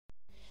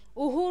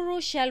Uhuru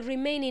shall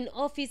remain in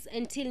office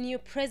until new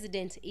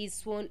president is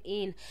sworn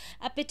in.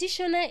 A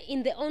petitioner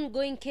in the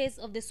ongoing case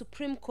of the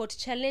Supreme Court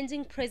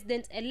challenging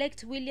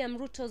President-elect William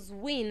Ruto's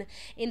win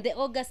in the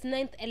August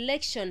 9th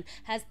election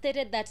has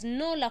stated that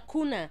no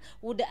lacuna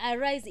would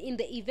arise in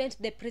the event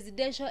the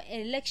presidential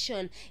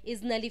election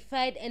is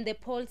nullified and the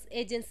polls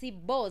agency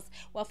boss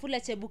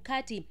Wafula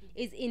Chebukati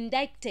is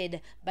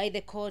indicted by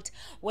the court.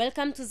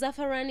 Welcome to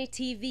Zafarani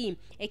TV,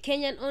 a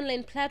Kenyan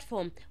online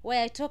platform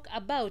where I talk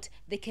about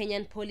the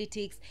Kenyan politics.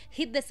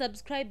 Hit the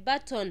subscribe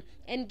button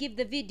and give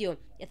the video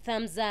a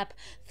thumbs up.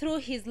 Through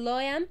his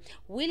lawyer,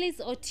 Willis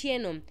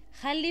Otieno,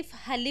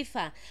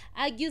 Khalifa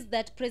argues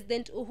that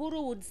President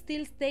Uhuru would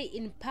still stay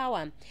in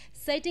power,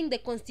 citing the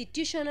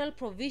constitutional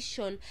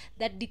provision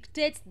that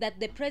dictates that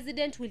the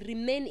president will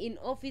remain in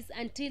office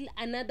until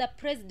another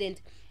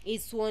president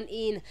is sworn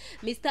in.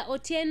 Mr.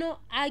 Otieno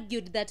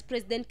argued that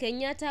President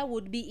Kenyatta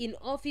would be in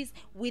office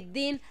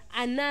within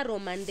a narrow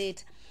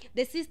mandate.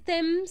 The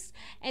systems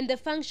and the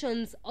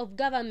functions of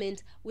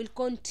government will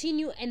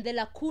continue and the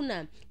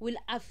lacuna will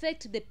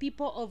affect the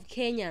people of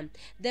Kenya.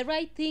 The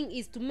right thing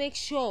is to make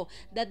sure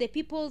that the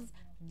people's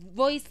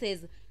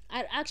voices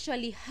are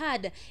actually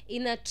heard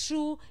in a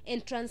true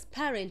and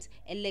transparent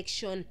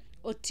election.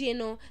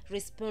 Otieno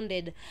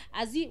responded.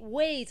 As we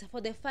wait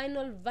for the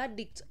final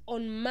verdict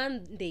on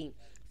Monday,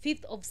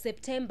 5th of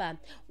September,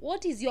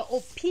 what is your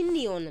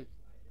opinion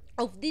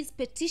of this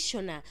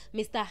petitioner,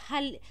 Mr.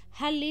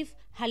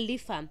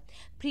 Khalifa?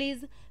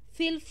 Please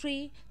feel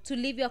free to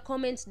leave your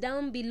comments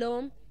down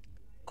below.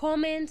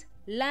 Comment,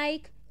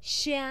 like,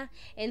 share,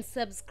 and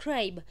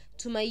subscribe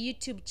to my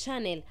YouTube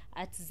channel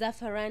at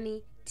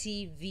Zafarani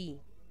TV.